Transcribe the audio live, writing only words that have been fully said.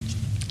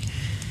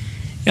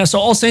Yeah, so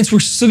All Saints, we're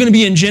still going to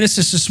be in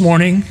Genesis this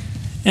morning,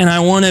 and I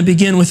want to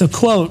begin with a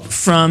quote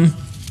from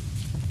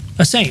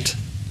a saint.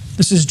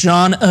 This is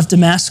John of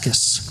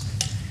Damascus.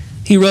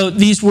 He wrote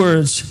these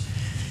words: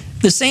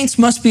 "The saints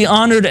must be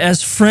honored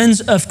as friends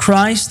of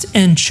Christ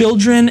and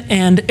children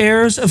and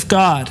heirs of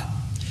God.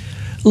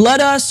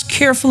 Let us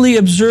carefully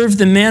observe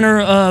the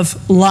manner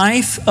of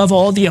life of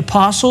all the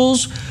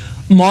apostles,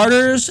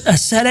 martyrs,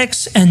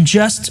 ascetics, and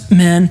just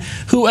men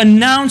who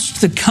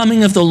announced the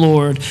coming of the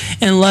Lord,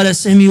 and let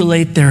us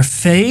emulate their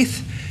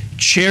faith,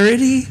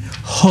 charity,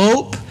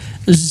 hope,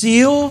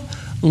 zeal,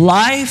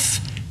 life,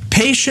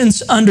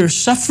 patience under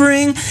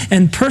suffering,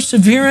 and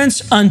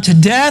perseverance unto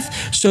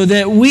death, so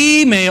that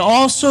we may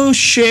also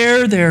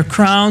share their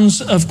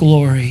crowns of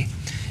glory."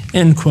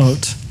 End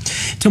quote.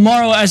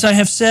 Tomorrow, as I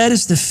have said,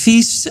 is the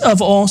Feast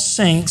of All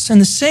Saints.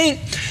 And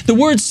the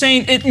word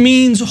saint, it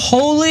means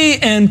holy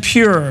and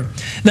pure.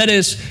 That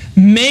is,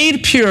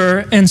 made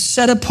pure and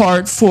set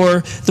apart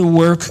for the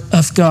work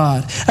of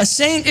God. A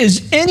saint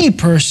is any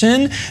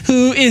person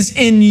who is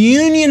in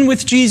union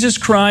with Jesus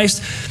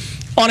Christ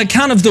on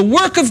account of the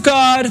work of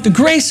God, the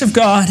grace of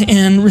God,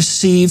 and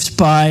received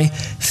by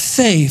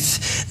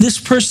faith. This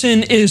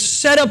person is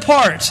set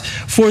apart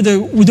for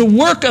the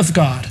work of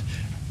God,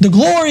 the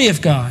glory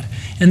of God.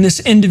 And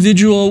this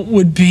individual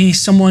would be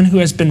someone who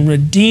has been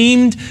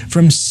redeemed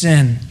from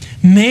sin,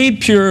 made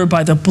pure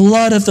by the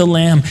blood of the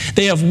Lamb.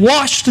 They have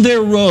washed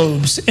their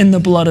robes in the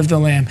blood of the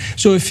Lamb.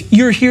 So if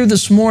you're here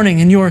this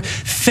morning and your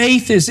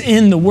faith is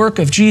in the work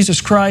of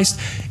Jesus Christ,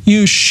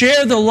 you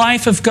share the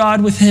life of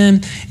God with Him,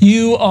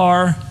 you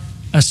are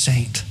a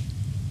saint.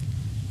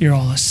 You're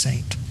all a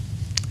saint.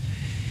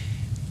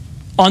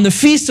 On the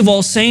Feast of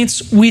All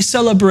Saints, we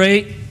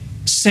celebrate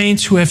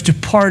saints who have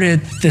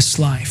departed this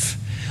life.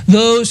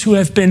 Those who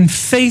have been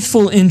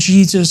faithful in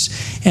Jesus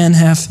and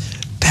have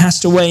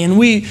passed away. And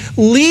we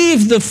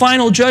leave the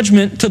final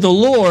judgment to the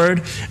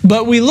Lord,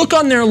 but we look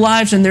on their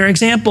lives and their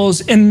examples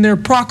and their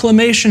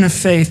proclamation of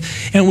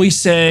faith, and we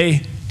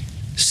say,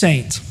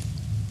 saint.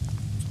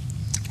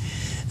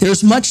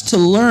 There's much to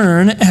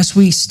learn as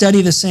we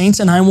study the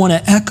saints, and I want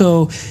to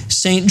echo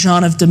St.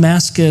 John of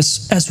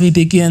Damascus as we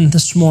begin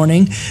this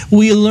morning.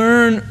 We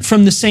learn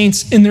from the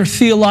saints in their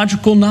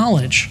theological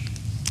knowledge.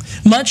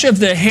 Much of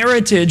the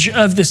heritage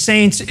of the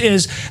saints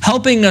is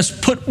helping us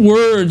put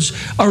words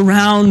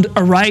around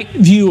a right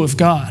view of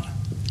God.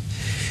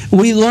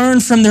 We learn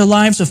from their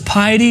lives of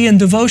piety and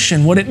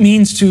devotion what it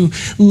means to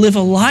live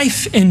a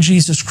life in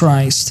Jesus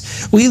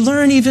Christ. We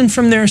learn even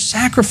from their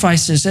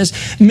sacrifices, as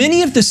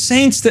many of the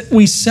saints that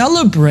we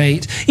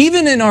celebrate,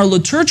 even in our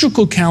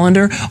liturgical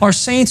calendar, are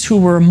saints who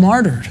were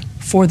martyred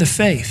for the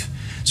faith.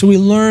 So we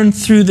learn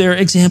through their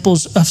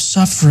examples of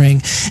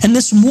suffering. And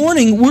this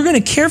morning, we're going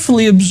to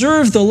carefully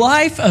observe the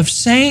life of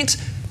Saint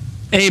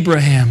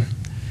Abraham.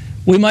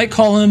 We might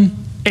call him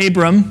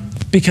Abram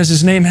because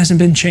his name hasn't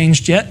been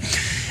changed yet.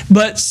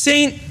 But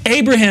Saint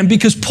Abraham,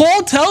 because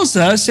Paul tells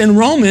us in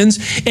Romans,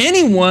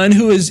 anyone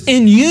who is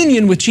in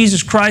union with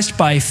Jesus Christ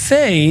by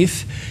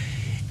faith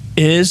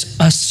is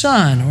a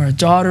son or a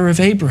daughter of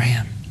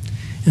Abraham.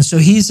 And so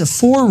he's a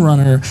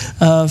forerunner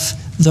of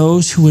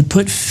those who would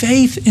put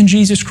faith in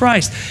Jesus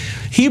Christ.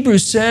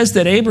 Hebrews says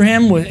that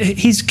Abraham,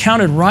 he's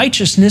counted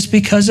righteousness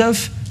because of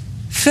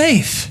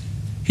faith.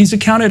 He's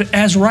accounted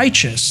as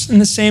righteous,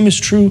 and the same is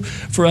true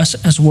for us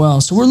as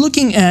well. So we're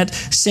looking at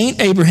Saint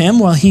Abraham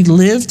while he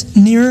lived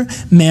near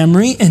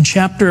Mamre in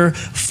chapter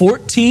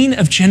 14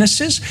 of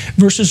Genesis,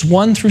 verses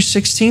 1 through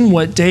 16,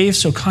 what Dave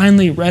so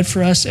kindly read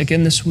for us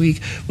again this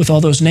week with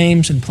all those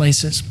names and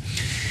places.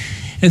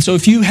 And so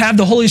if you have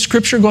the Holy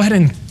Scripture, go ahead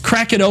and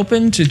crack it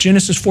open to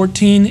Genesis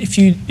 14. If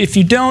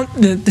you don't,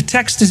 the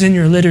text is in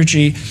your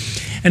liturgy.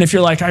 And if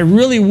you're like, I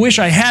really wish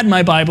I had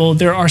my Bible,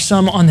 there are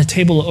some on the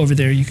table over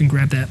there. You can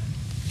grab that.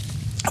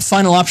 A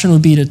final option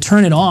would be to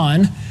turn it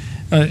on,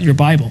 your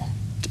Bible,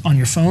 on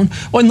your phone.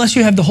 Well, unless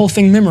you have the whole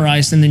thing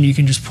memorized, and then you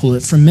can just pull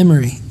it from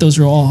memory. Those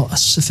are all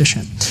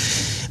sufficient.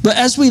 But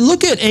as we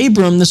look at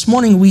Abram this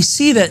morning, we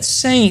see that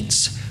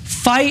saints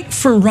fight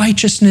for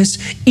righteousness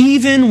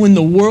even when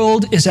the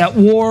world is at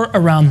war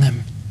around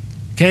them.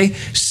 Okay?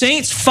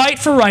 Saints fight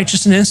for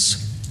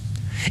righteousness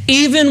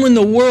even when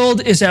the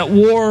world is at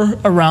war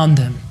around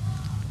them.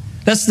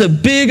 That's the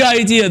big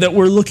idea that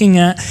we're looking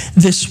at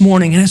this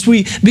morning. And as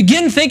we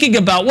begin thinking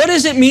about what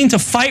does it mean to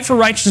fight for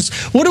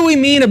righteousness, what do we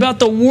mean about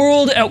the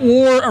world at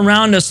war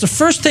around us? The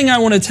first thing I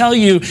want to tell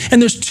you, and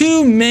there's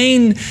two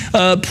main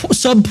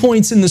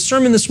sub-points in the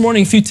sermon this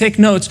morning if you take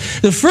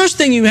notes. The first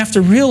thing you have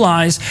to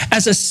realize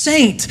as a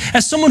saint,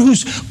 as someone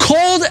who's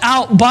called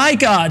out by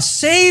God,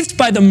 saved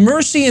by the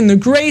mercy and the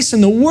grace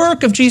and the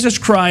work of Jesus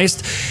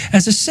Christ,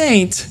 as a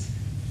saint,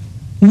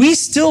 we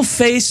still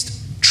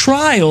face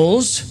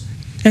trials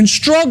and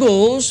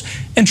struggles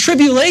and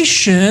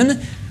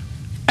tribulation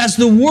as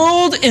the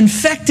world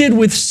infected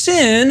with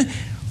sin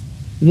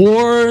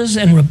wars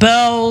and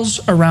rebels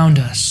around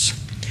us.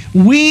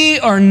 We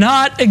are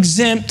not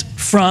exempt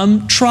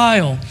from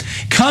trial.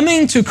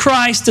 Coming to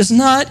Christ does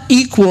not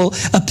equal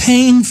a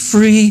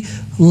pain-free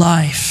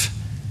life.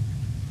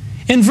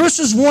 In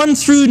verses 1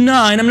 through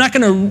 9, we're not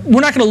going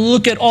to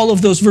look at all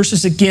of those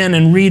verses again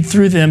and read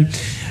through them.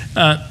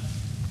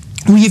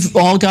 We've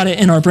all got it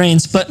in our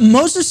brains. But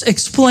Moses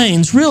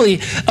explains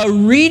really a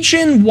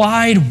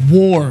region-wide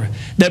war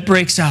that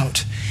breaks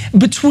out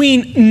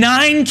between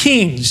 9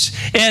 kings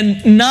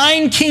and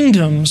 9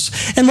 kingdoms.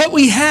 And what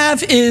we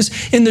have is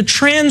in the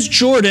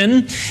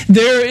Transjordan,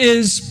 there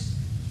is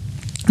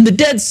the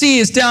Dead Sea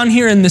is down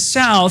here in the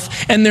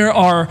south, and there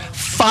are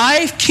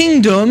 5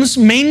 kingdoms,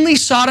 mainly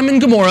Sodom and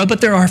Gomorrah,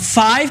 but there are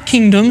 5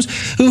 kingdoms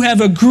who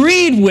have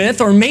agreed with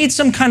or made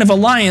some kind of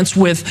alliance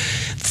with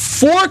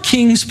 4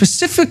 kings,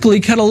 specifically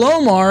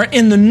Chedorlaomer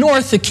in the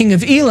north, the king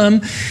of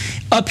Elam,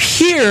 up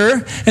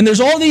here, and there's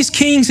all these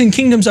kings and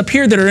kingdoms up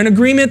here that are in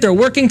agreement. They're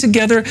working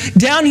together.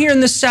 Down here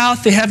in the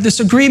south, they have this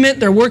agreement.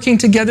 They're working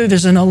together.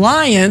 There's an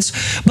alliance.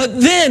 But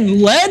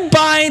then, led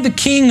by the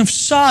king of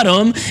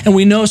Sodom, and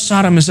we know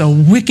Sodom is a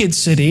wicked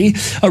city,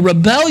 a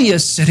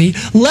rebellious city,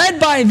 led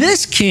by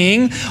this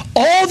king,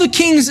 all the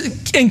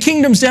kings and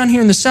kingdoms down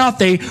here in the south,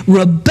 they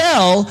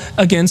rebel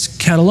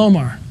against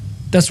Chedorlaomer.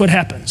 That's what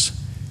happens.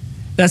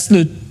 That's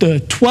the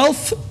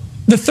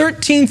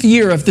 13th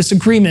year of this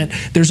agreement,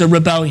 there's a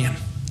rebellion.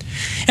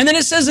 And then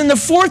it says in the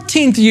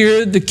 14th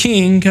year, the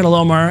king,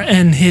 Chedorlaomer,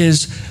 and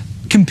his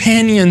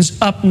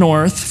companions up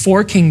north,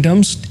 4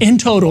 kingdoms in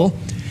total,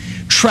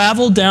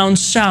 travel down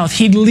south.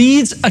 He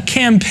leads a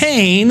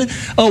campaign,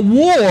 a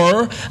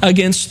war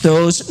against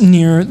those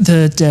near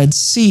the Dead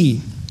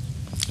Sea.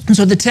 And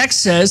so the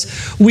text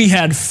says we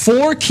had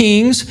 4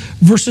 kings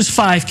versus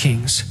 5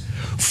 kings.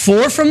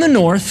 4 from the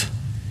north,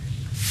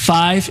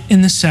 5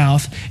 in the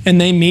south,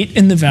 and they meet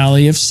in the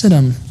valley of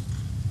Siddim.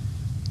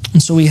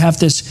 And so we have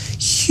this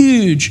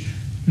huge,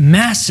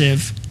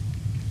 massive,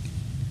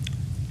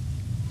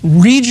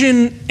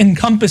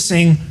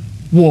 region-encompassing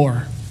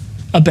war,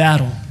 a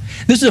battle.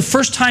 This is the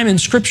first time in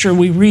Scripture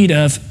we read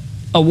of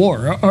a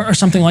war or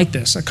something like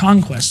this, a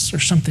conquest or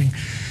something.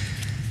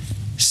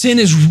 Sin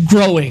is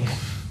growing,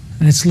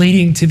 and it's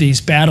leading to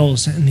these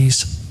battles and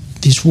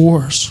these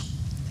wars.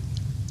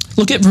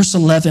 Look at verse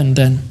 11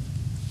 then.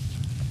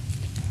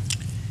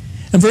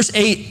 In verse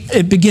 8,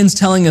 it begins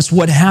telling us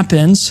what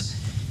happens.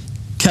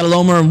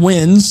 Chedorlaomer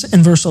wins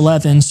in verse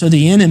 11. So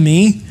the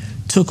enemy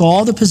took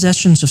all the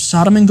possessions of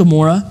Sodom and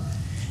Gomorrah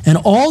and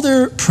all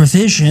their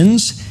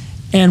provisions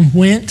and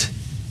went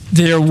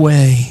their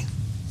way.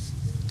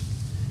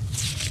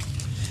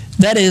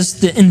 That is,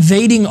 the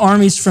invading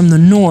armies from the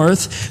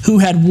north, who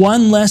had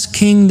one less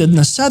king than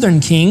the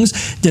southern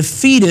kings,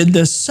 defeated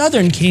the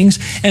southern kings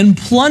and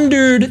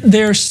plundered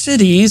their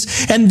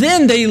cities. And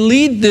then they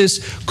lead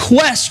this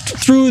quest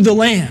through the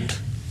land.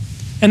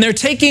 And they're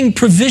taking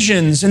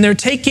provisions and they're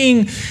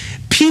taking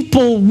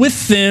people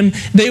with them.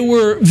 They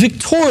were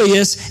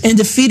victorious in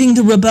defeating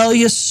the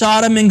rebellious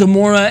Sodom and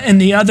Gomorrah and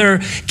the other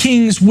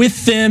kings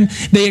with them.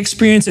 They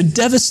experience a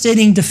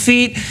devastating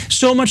defeat,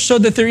 so much so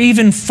that they're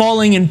even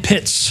falling in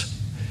pits.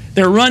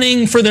 They're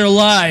running for their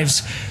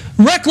lives.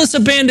 Reckless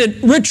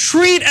abandon,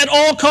 retreat at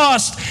all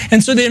costs.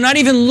 And so they're not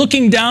even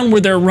looking down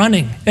where they're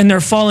running, and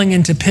they're falling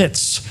into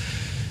pits.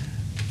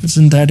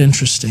 Isn't that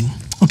interesting?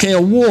 Okay,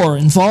 a war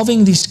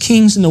involving these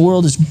kings in the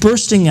world is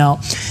bursting out.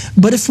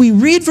 But if we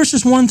read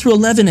verses 1 through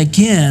 11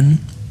 again,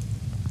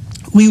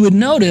 we would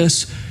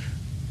notice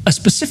a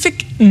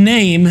specific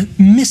name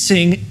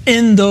missing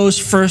in those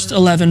first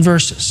 11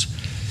 verses.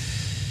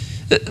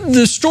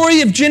 The story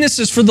of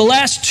Genesis for the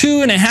last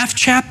 2.5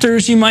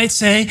 chapters, you might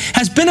say,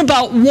 has been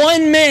about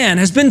one man,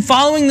 has been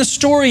following the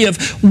story of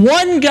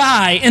one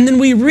guy, and then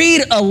we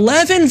read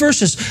 11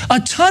 verses, a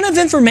ton of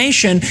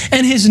information,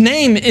 and his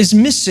name is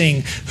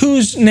missing.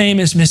 Whose name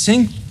is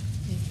missing?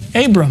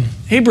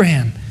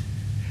 Abraham.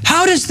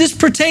 How does this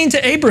pertain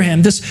to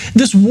Abraham?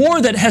 This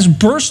war that has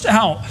burst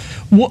out.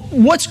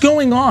 What's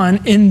going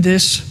on in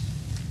this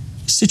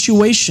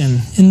situation,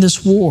 in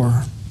this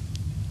war?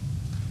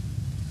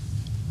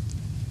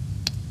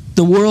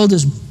 The world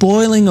is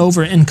boiling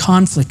over in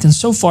conflict, and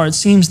so far it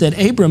seems that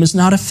Abram is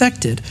not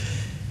affected.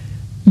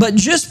 But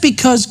just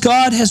because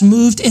God has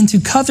moved into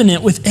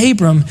covenant with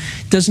Abram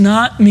does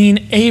not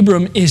mean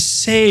Abram is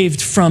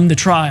saved from the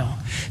trial,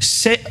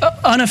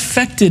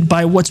 unaffected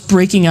by what's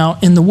breaking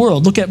out in the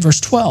world. Look at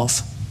verse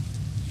 12.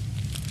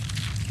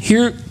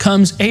 Here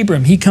comes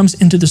Abram. He comes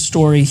into the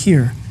story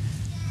here.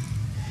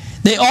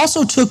 They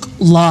also took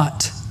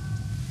Lot,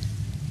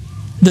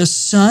 the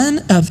son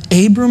of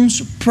Abram's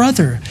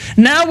brother.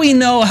 Now we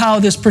know how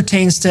this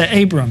pertains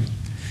to Abram,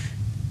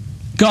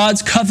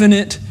 God's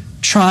covenant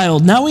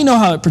child. Now we know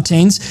how it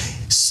pertains.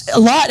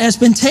 Lot has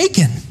been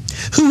taken,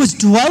 who was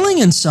dwelling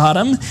in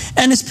Sodom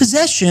and his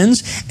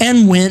possessions,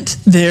 and went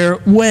their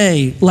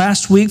way.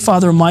 Last week,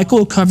 Father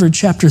Michael covered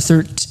chapter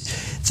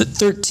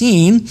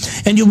 13,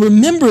 and you'll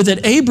remember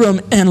that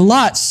Abram and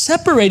Lot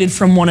separated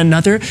from one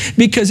another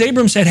because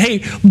Abram said,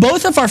 hey,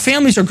 both of our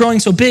families are growing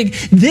so big,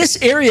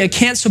 this area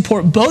can't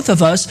support both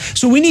of us,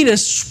 so we need to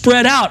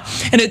spread out.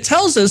 And it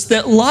tells us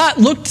that Lot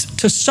looked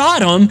to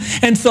Sodom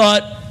and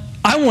thought,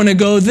 I want to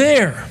go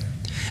there.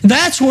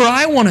 That's where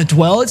I want to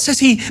dwell. It says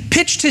he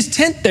pitched his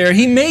tent there.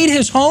 He made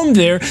his home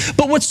there.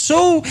 But what's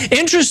so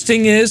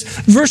interesting is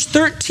verse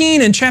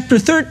 13 in chapter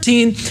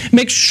 13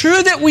 makes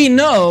sure that we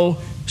know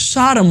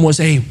Sodom was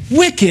a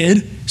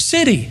wicked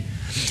city.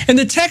 And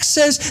the text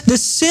says the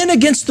sin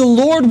against the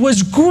Lord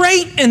was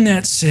great in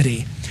that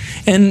city.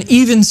 And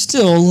even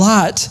still,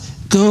 Lot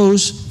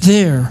goes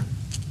there.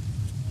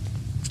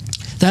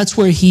 That's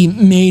where he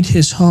made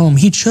his home.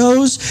 He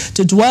chose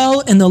to dwell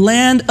in the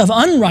land of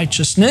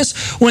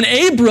unrighteousness when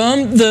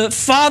Abram, the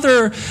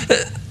father,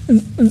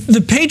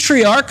 the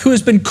patriarch who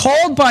has been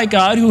called by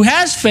God, who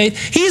has faith,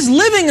 he's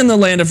living in the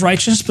land of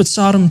righteousness, but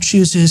Sodom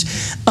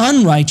chooses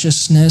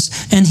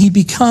unrighteousness and he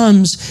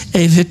becomes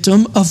a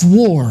victim of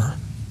war.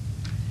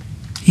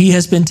 He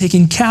has been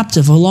taken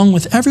captive along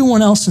with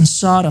everyone else in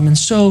Sodom. And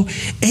so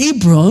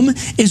Abram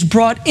is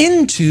brought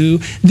into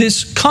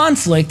this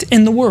conflict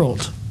in the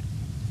world.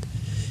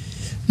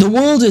 The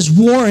world is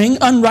warring,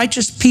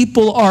 unrighteous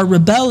people are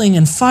rebelling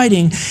and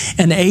fighting,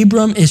 and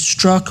Abram is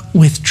struck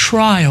with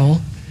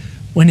trial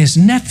when his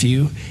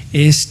nephew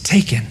is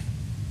taken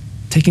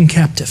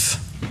captive.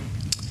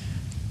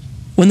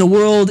 When the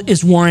world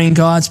is warring,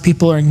 God's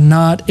people are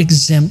not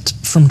exempt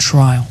from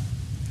trial.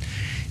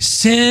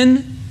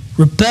 Sin,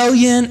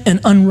 rebellion, and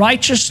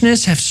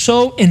unrighteousness have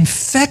so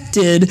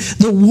infected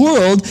the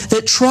world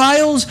that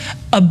trials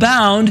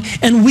abound,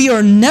 and we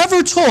are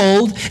never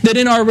told that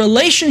in our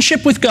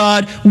relationship with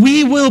God,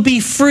 we will be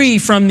free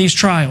from these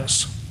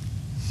trials.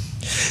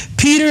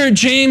 Peter,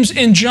 James,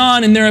 and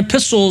John in their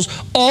epistles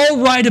all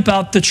write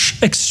about the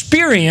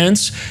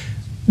experience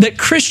that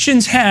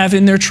Christians have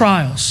in their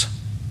trials.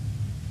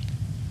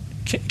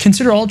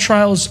 Consider all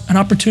trials an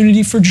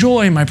opportunity for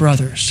joy, my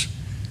brothers.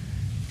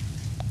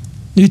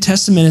 New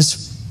Testament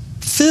is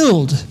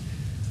filled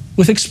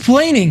with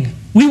explaining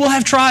we will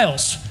have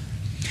trials.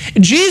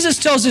 Jesus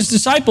tells his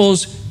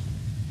disciples,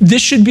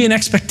 this should be an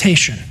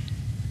expectation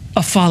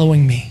of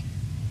following me.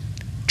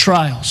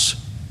 Trials,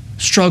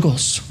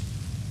 struggles.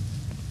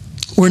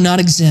 We're not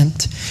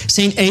exempt.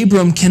 St.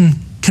 Abram can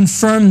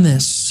confirm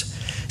this.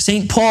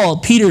 St. Paul,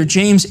 Peter,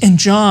 James, and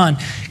John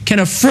can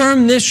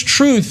affirm this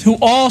truth, who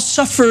all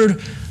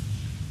suffered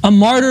a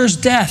martyr's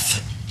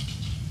death.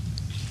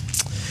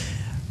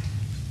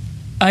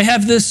 I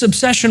have this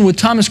obsession with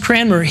Thomas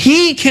Cranmer.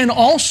 He can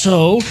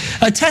also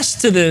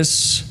attest to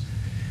this,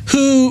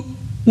 who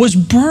was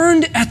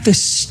burned at the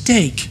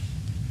stake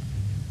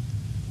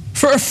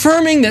for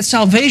affirming that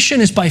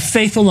salvation is by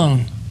faith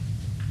alone.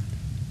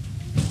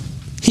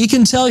 He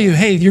can tell you,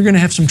 hey, you're going to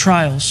have some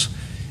trials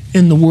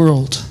in the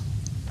world.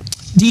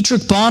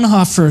 Dietrich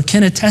Bonhoeffer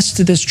can attest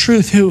to this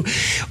truth, who,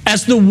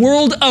 as the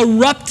world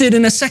erupted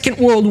in a Second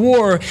World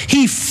War,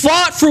 he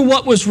fought for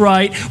what was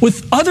right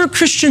with other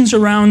Christians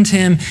around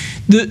him.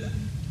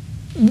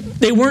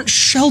 They weren't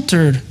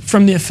sheltered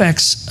from the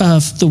effects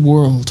of the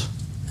world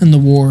and the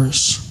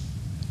wars.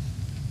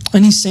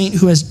 Any saint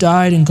who has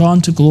died and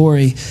gone to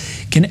glory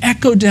can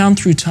echo down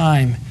through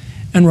time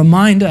and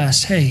remind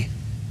us, hey,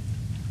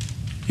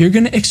 you're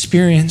going to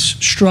experience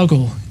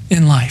struggle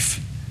in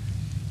life,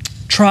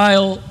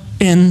 trial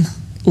in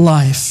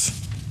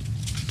life.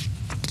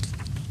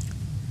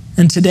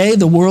 And today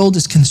the world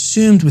is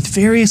consumed with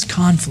various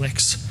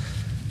conflicts.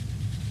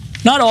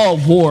 Not all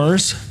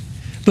wars,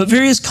 but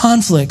various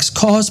conflicts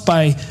caused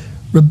by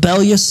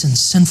rebellious and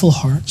sinful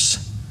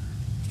hearts.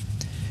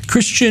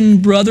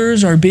 Christian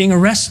brothers are being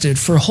arrested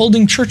for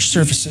holding church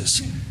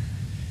services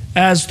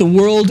as the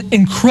world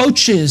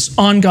encroaches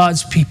on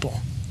God's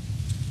people.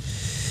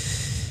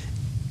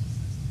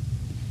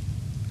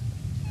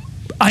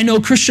 I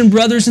know Christian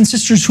brothers and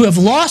sisters who have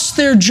lost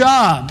their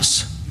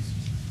jobs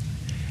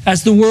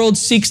as the world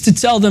seeks to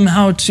tell them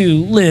how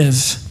to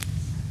live.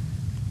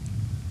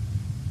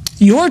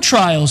 Your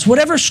trials,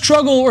 whatever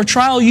struggle or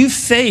trial you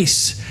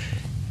face,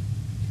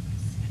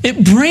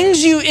 it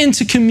brings you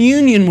into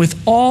communion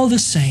with all the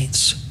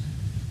saints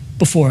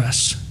before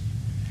us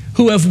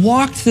who have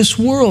walked this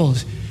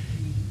world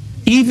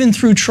even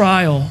through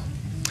trial.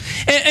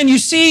 And you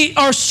see,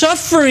 our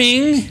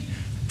suffering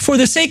for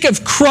the sake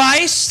of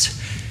Christ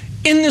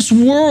in this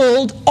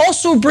world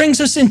also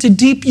brings us into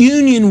deep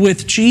union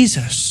with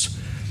Jesus,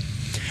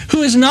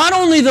 who is not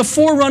only the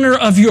forerunner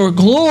of your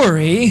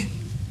glory,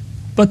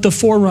 but the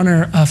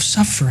forerunner of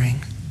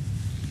suffering.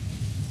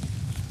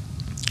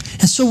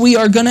 And so we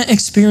are going to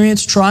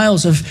experience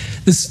trials of,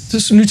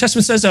 this New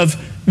Testament says, of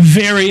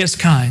various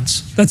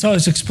kinds. That's how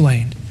it's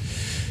explained.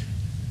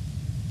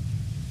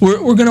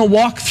 We're going to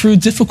walk through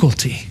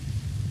difficulty.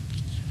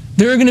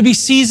 There are going to be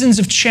seasons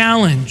of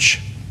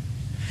challenge.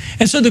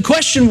 And so the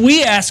question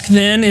we ask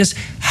then is,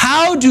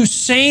 how do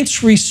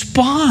saints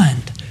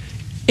respond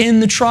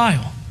in the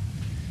trial,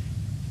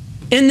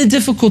 in the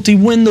difficulty,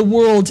 when the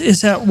world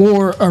is at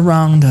war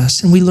around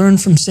us? And we learn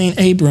from St.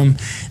 Abram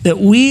that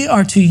we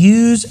are to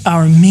use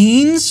our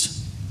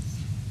means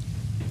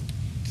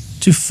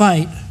to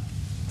fight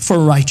for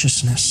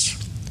righteousness.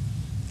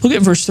 Look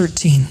at verse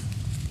 13.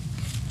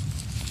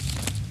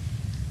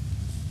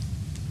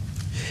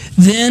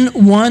 Then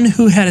one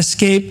who had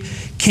escaped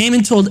came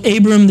and told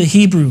Abram the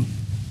Hebrew.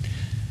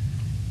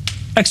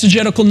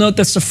 Exegetical note,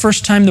 that's the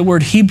first time the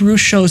word Hebrew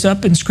shows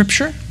up in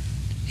Scripture.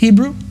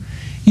 Hebrew.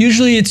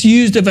 Usually it's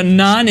used of a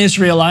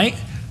non-Israelite,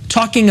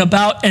 talking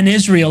about an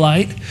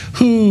Israelite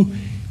who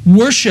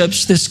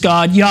worships this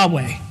God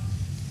Yahweh.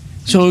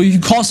 So you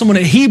call someone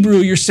a Hebrew,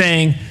 you're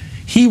saying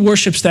he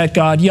worships that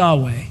God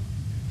Yahweh.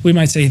 We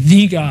might say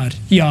the God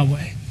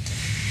Yahweh.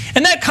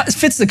 And that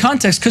fits the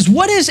context, because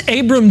what is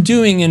Abram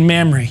doing in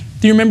Mamre?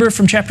 Do you remember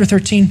from chapter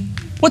 13?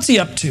 What's he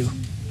up to?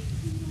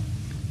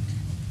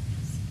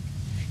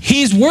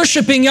 He's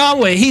worshiping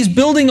Yahweh. He's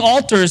building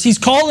altars. He's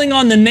calling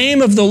on the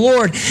name of the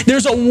Lord.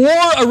 There's a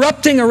war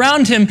erupting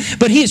around him,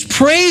 but he's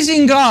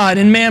praising God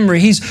in Mamre.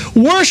 He's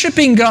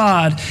worshiping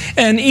God.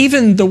 And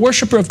even the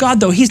worshiper of God,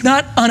 though, he's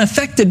not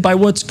unaffected by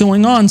what's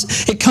going on.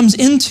 It comes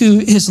into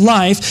his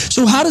life.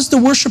 So how does the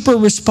worshiper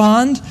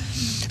respond?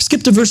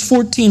 Skip to verse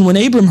 14. When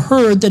Abram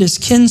heard that his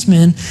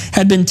kinsmen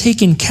had been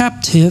taken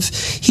captive,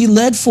 he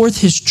led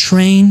forth his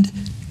trained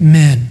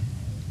men.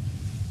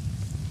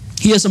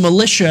 He has a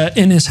militia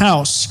in his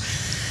house.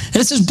 And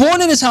it says,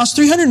 born in his house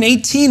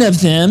 318 of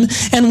them,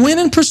 and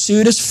went and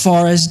pursued as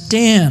far as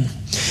Dan.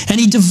 And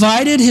he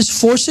divided his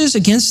forces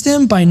against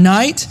them by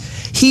night,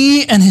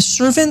 he and his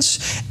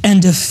servants, and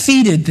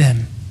defeated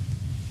them,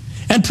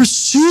 and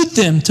pursued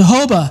them to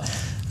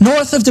Hobah,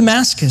 north of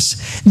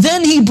Damascus.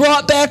 Then he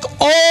brought back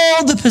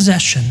all the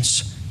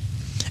possessions.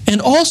 And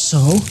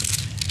also,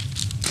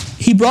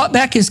 he brought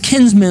back his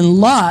kinsman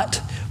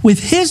Lot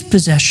with his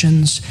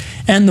possessions,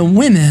 and the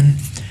women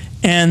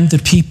and the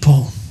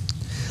people.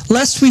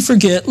 Lest we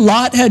forget,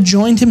 Lot had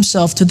joined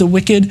himself to the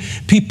wicked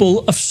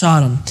people of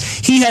Sodom.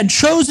 He had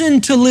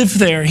chosen to live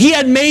there. He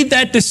had made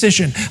that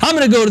decision. I'm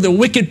going to go to the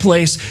wicked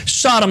place,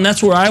 Sodom.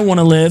 That's where I want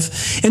to live.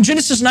 In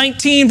Genesis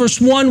 19, verse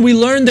 1, we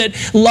learn that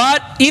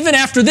Lot, even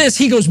after this,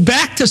 he goes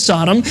back to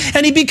Sodom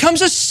and he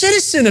becomes a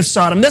citizen of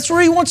Sodom. That's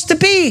where he wants to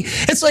be.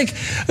 It's like,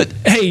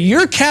 hey,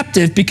 you're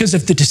captive because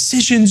of the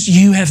decisions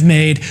you have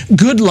made.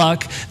 Good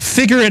luck.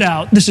 Figure it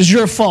out. This is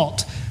your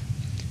fault.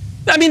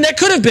 I mean, that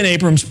could have been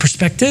Abram's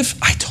perspective.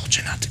 I told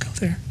you not to go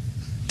there.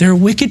 They're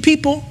wicked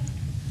people.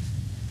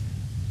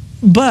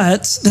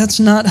 But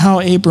that's not how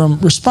Abram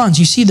responds.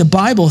 You see, the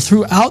Bible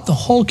throughout the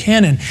whole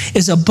canon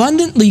is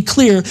abundantly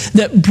clear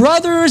that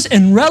brothers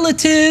and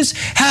relatives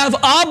have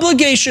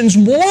obligations,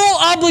 moral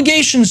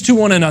obligations to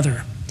one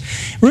another.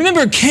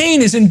 Remember,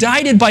 Cain is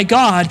indicted by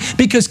God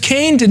because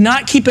Cain did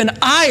not keep an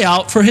eye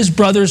out for his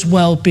brother's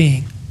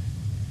well-being.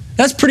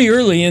 That's pretty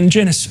early in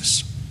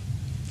Genesis.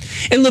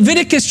 In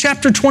Leviticus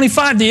chapter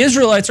 25, the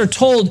Israelites are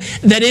told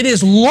that it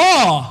is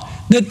law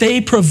that they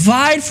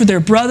provide for their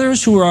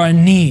brothers who are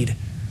in need.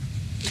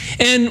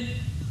 And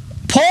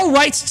Paul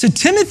writes to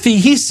Timothy,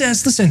 he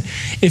says, listen,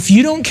 if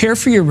you don't care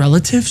for your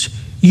relatives,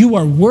 you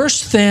are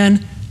worse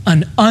than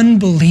an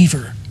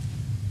unbeliever.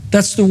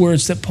 That's the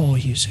words that Paul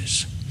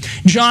uses.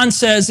 John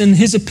says in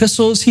his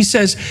epistles, he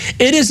says,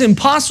 it is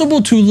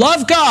impossible to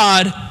love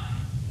God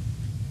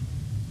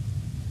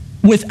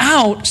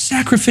without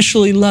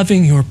sacrificially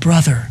loving your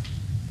brother.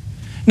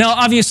 Now,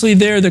 obviously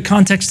there the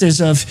context is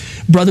of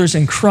brothers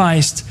in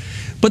Christ,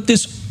 but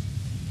this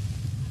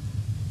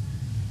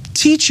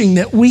teaching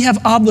that we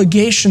have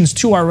obligations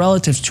to our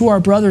relatives, to our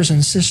brothers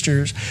and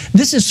sisters,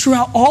 this is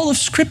throughout all of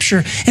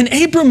Scripture. And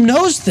Abram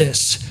knows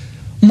this.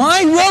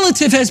 My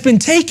relative has been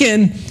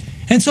taken,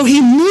 and so he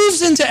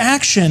moves into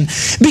action.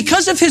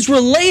 Because of his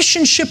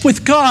relationship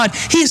with God,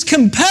 he is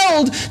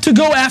compelled to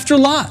go after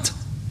Lot.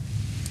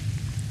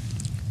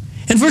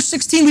 In verse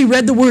 16, we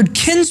read the word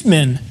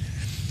kinsman.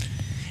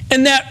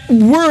 And that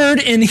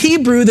word in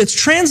Hebrew that's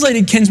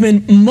translated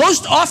kinsman,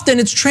 most often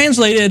it's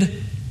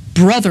translated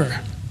brother.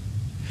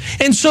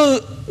 And so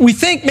we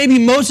think maybe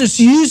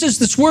Moses uses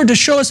this word to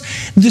show us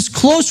this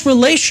close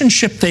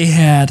relationship they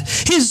had.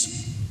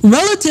 His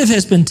relative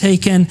has been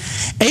taken.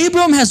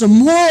 Abram has a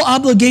moral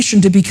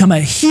obligation to become a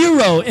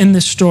hero in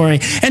this story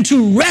and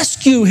to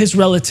rescue his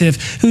relative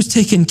who's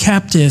taken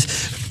captive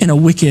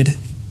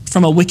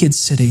from a wicked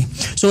city.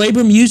 So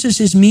Abram uses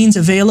his means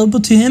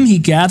available to him. He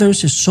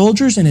gathers his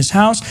soldiers in his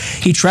house.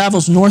 He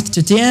travels north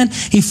to Dan.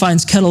 He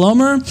finds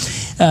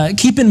Kedorlaomer.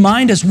 Keep in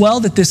mind as well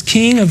that this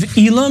king of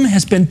Elam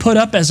has been put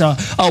up as a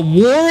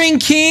warring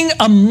king,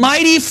 a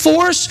mighty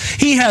force.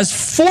 He has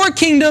 4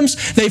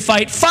 kingdoms. They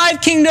fight 5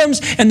 kingdoms,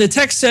 and the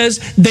text says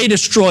they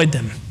destroyed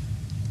them.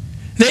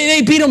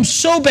 They beat them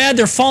so bad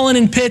they're falling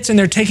in pits and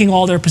they're taking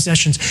all their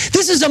possessions.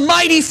 This is a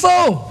mighty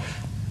foe.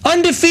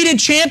 Undefeated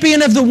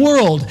champion of the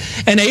world.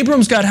 And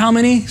Abram's got how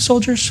many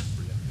soldiers?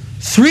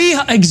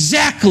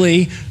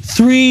 Exactly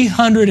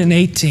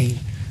 318.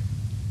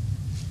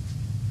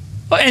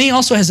 And he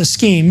also has a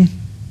scheme,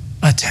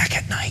 attack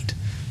at night.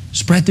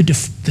 Spread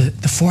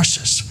the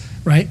forces,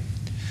 right?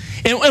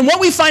 And what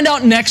we find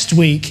out next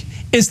week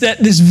is that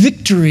this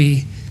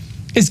victory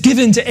is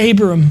given to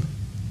Abram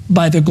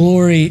for the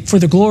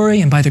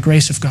glory and by the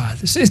grace of God.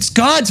 It's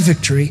God's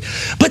victory.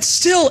 But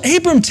still,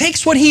 Abram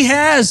takes what he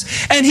has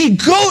and he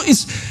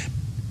goes,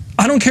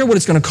 I don't care what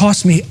it's going to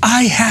cost me.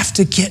 I have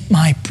to get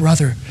my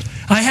brother.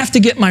 I have to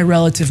get my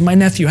relative, my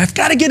nephew. I've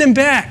got to get him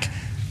back.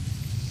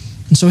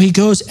 And so he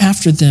goes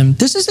after them.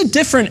 This is a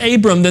different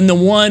Abram than the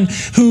one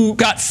who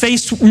got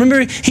faced.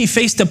 Remember, he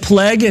faced a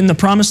plague in the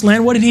promised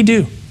land. What did he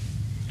do?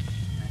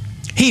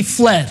 He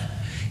fled.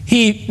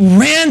 He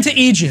ran to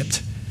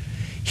Egypt.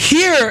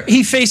 Here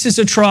he faces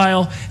a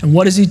trial, and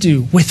what does he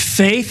do? With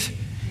faith,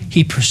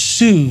 he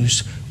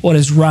pursues what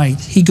is right.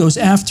 He goes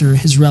after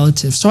his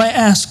relatives. So I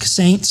ask,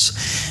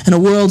 saints, in a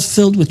world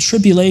filled with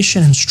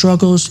tribulation and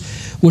struggles,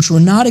 which we're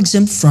not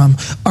exempt from,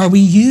 are we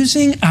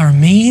using our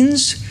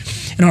means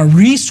and our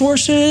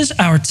resources,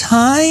 our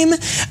time,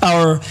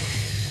 our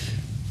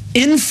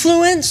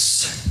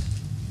influence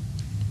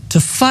to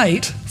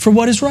fight for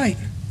what is right?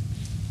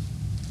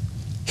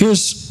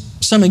 Here's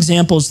some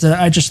examples that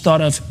I just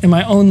thought of in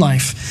my own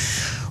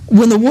life.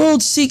 When the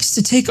world seeks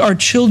to take our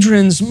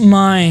children's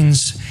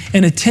minds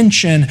and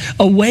attention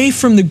away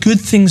from the good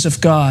things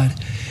of God,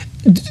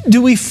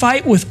 do we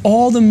fight with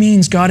all the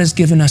means God has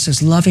given us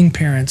as loving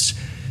parents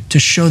to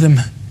show them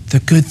the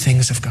good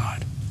things of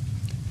God?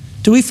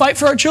 Do we fight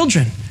for our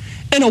children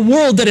in a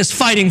world that is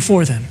fighting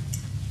for them?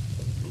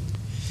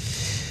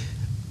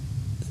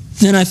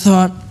 Then I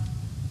thought,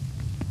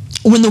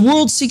 when the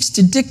world seeks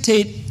to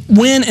dictate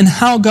when and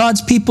how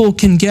God's people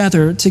can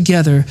gather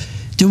together,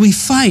 do we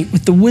fight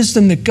with the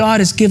wisdom that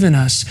God has given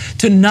us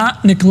to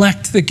not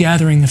neglect the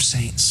gathering of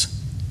saints?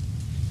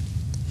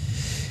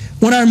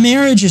 When our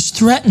marriage is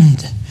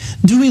threatened,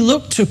 do we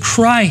look to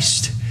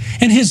Christ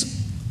and his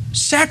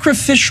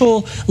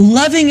sacrificial,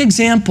 loving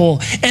example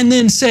and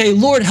then say,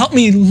 Lord, help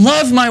me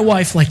love my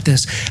wife like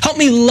this. Help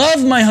me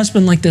love my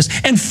husband like this,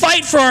 and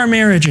fight for our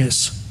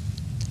marriages?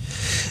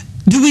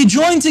 Do we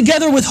join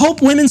together with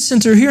Hope Women's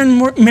Center here in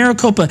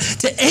Maricopa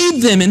to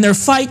aid them in their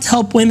fight to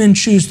help women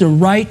choose the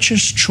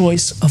righteous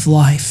choice of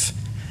life?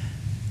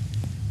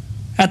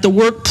 At the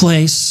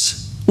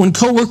workplace, when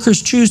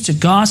coworkers choose to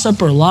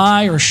gossip or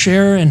lie or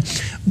share in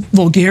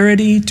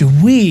vulgarity, do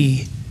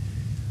we,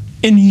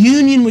 in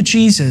union with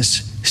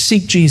Jesus,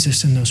 seek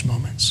Jesus in those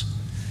moments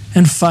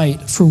and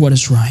fight for what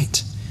is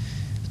right?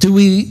 Do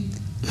we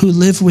who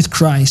live with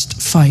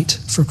Christ fight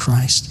for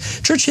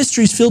Christ? Church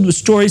history is filled with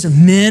stories of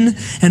men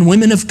and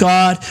women of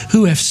God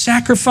who have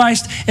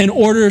sacrificed in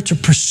order to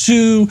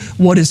pursue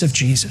what is of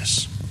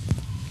Jesus.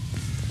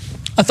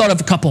 I thought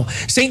of a couple.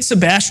 Saint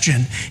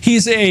Sebastian.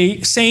 He's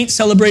a saint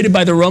celebrated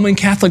by the Roman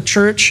Catholic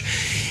Church.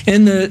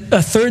 In the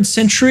 3rd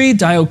century,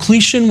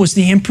 Diocletian was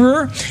the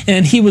emperor,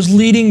 and he was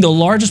leading the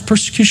largest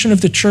persecution of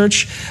the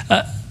church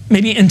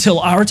maybe until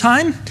our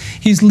time.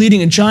 He's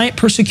leading a giant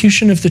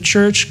persecution of the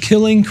church,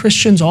 killing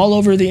Christians all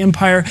over the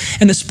empire,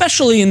 and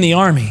especially in the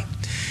army.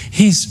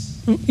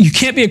 You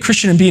can't be a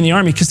Christian and be in the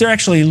army because they're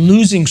actually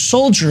losing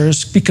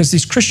soldiers because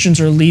these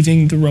Christians are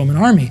leaving the Roman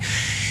army.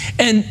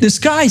 And this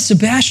guy,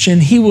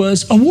 Sebastian, he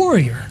was a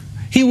warrior.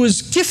 He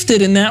was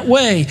gifted in that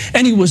way,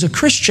 and he was a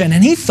Christian.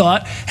 And he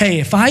thought, hey,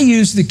 if I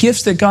use the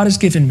gifts that God has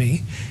given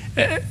me,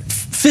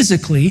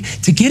 physically,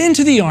 to get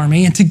into the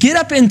army and to get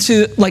up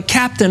into like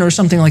captain or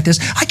something like this,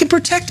 I can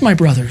protect my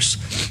brothers.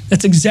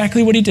 That's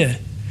exactly what he did.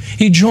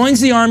 He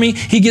joins the army,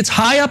 he gets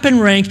high up in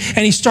rank,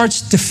 and he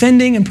starts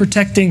defending and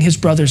protecting his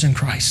brothers in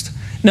Christ.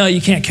 No, you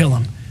can't kill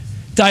him.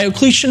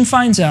 Diocletian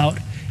finds out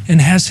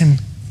and has him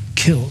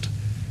killed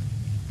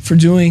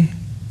for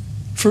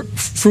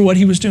what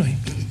he was doing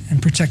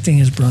and protecting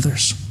his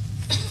brothers.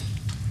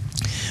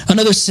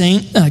 Another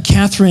saint,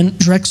 Catherine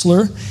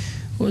Drexler,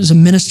 was a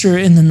minister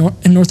in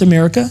North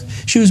America.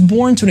 She was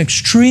born to an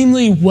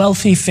extremely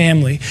wealthy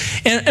family.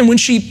 And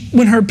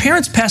when her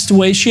parents passed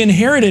away, she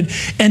inherited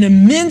an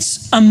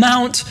immense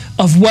amount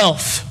of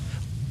wealth,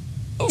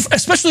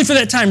 especially for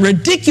that time,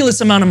 ridiculous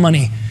amount of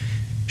money.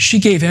 She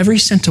gave every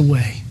cent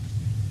away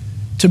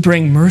to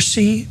bring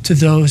mercy to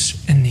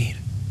those in need.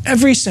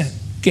 Every cent,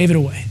 gave it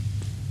away.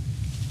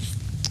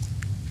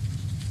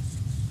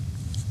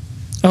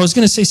 I was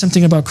going to say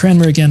something about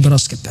Cranmer again, but I'll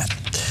skip that.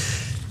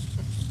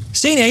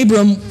 St.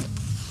 Abram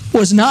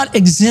was not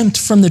exempt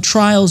from the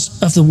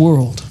trials of the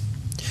world.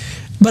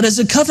 But as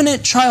a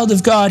covenant child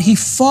of God, he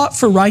fought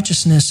for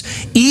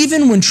righteousness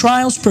even when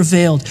trials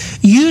prevailed,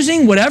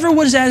 using whatever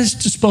was at his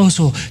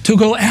disposal to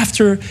go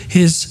after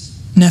his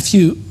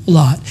nephew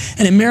Lot.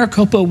 And in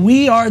Maricopa,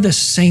 we are the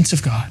saints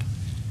of God,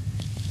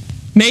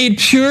 made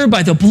pure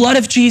by the blood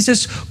of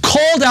Jesus,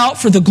 called out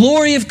for the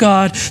glory of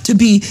God to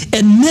be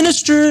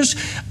administrators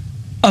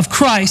of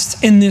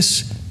Christ in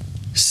this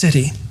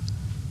city.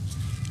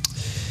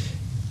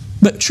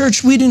 But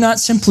church, we do not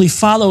simply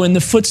follow in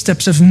the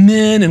footsteps of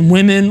men and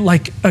women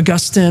like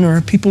Augustine or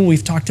people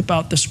we've talked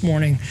about this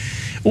morning.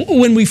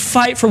 When we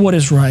fight for what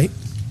is right,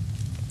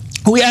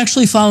 we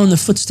actually follow in the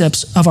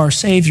footsteps of our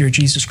Savior,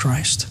 Jesus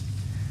Christ.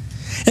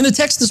 In the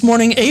text this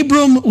morning,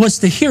 Abram was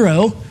the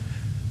hero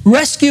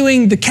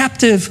rescuing the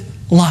captive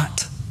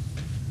Lot.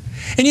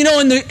 And you know,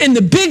 in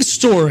the big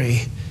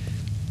story,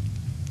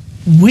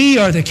 we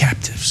are the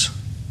captives.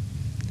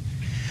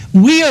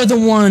 We are the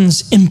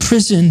ones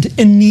imprisoned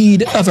in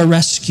need of a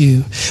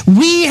rescue.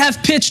 We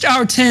have pitched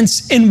our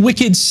tents in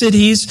wicked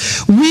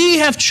cities. We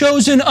have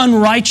chosen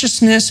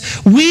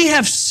unrighteousness. We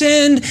have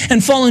sinned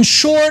and fallen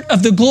short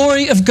of the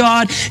glory of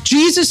God.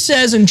 Jesus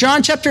says in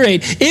John chapter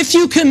 8, if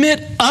you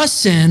commit a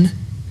sin,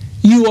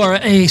 you are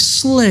a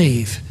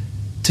slave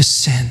to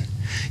sin.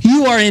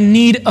 You are in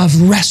need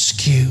of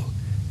rescue.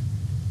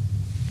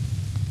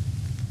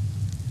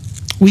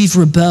 We've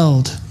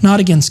rebelled, not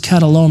against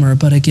Catalomer,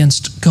 but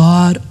against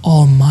God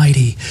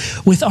Almighty,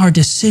 with our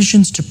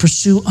decisions to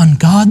pursue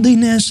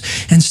ungodliness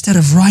instead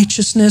of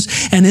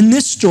righteousness. And in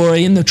this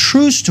story, in the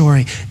true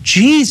story,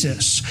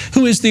 Jesus,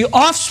 who is the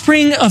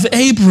offspring of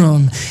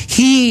Abram,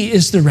 he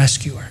is the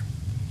rescuer.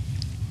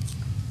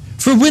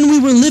 For when we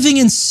were living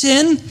in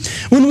sin,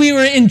 when we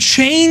were in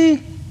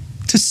chain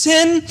to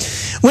sin,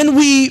 when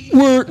we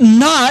were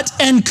not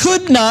and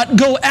could not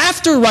go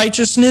after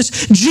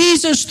righteousness,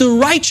 Jesus, the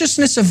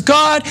righteousness of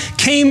God,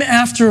 came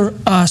after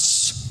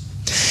us.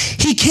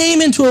 He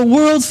came into a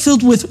world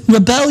filled with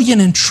rebellion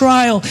and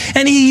trial,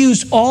 and he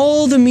used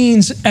all the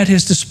means at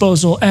his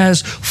disposal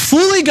as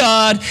fully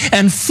God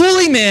and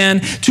fully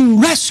man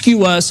to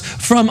rescue us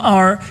from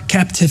our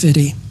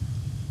captivity.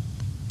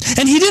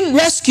 And he didn't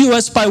rescue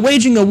us by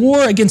waging a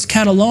war against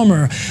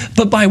Catalomer,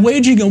 but by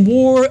waging a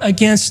war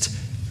against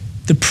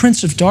the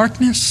prince of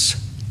darkness,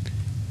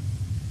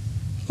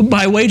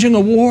 by waging a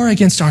war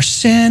against our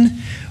sin,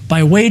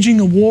 by waging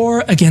a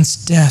war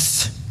against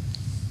death.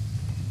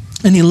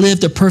 And he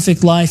lived a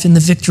perfect life in the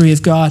victory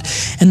of God.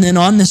 And then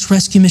on this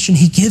rescue mission,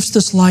 he gives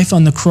this life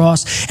on the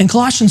cross. And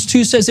Colossians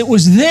 2 says it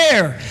was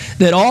there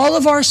that all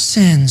of our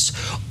sins,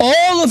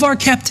 all of our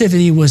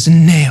captivity was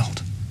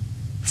nailed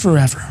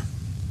forever.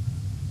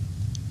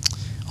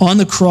 On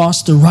the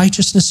cross, the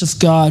righteousness of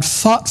God,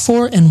 fought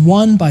for and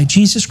won by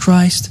Jesus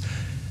Christ,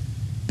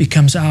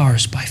 becomes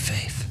ours by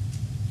faith.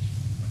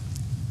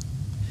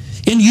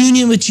 In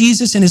union with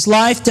Jesus in his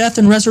life, death,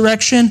 and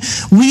resurrection,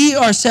 we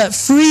are set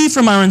free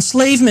from our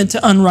enslavement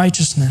to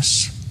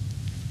unrighteousness.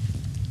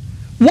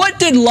 What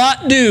did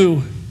Lot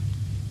do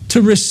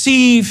to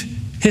receive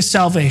his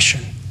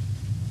salvation?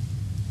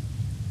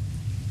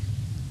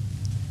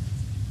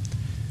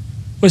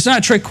 Well, it's not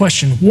a trick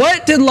question.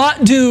 What did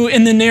Lot do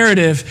in the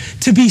narrative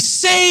to be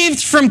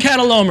saved from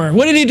Catalomer?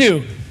 What did he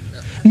do?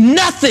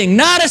 Nothing,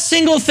 not a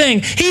single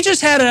thing. He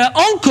just had an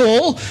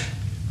uncle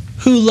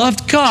who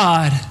loved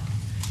God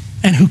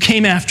and who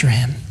came after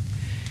him.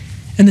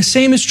 And the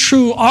same is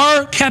true.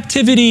 Our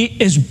captivity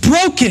is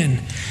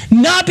broken,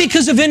 not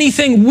because of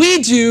anything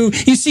we do.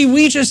 You see,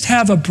 we just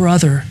have a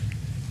brother,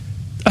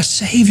 a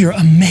Savior,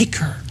 a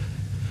Maker,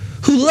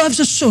 who loves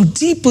us so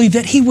deeply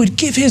that he would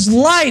give his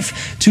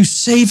life to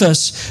save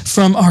us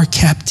from our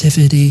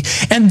captivity.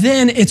 And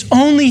then it's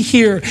only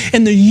here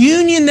in the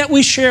union that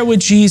we share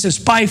with Jesus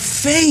by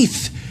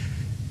faith,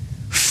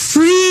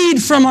 freed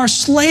from our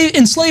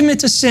enslavement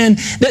to sin,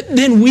 that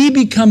then we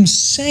become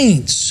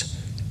saints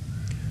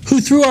who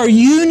through our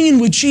union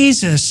with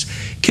Jesus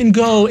can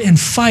go and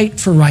fight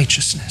for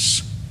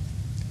righteousness.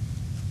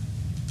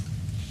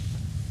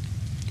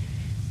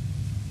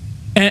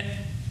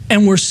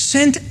 And we're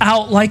sent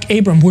out like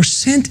Abram. We're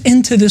sent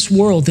into this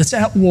world that's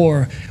at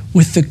war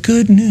with the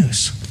good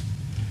news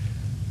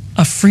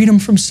of freedom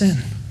from sin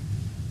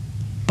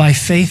by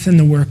faith in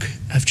the work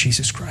of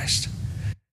Jesus Christ.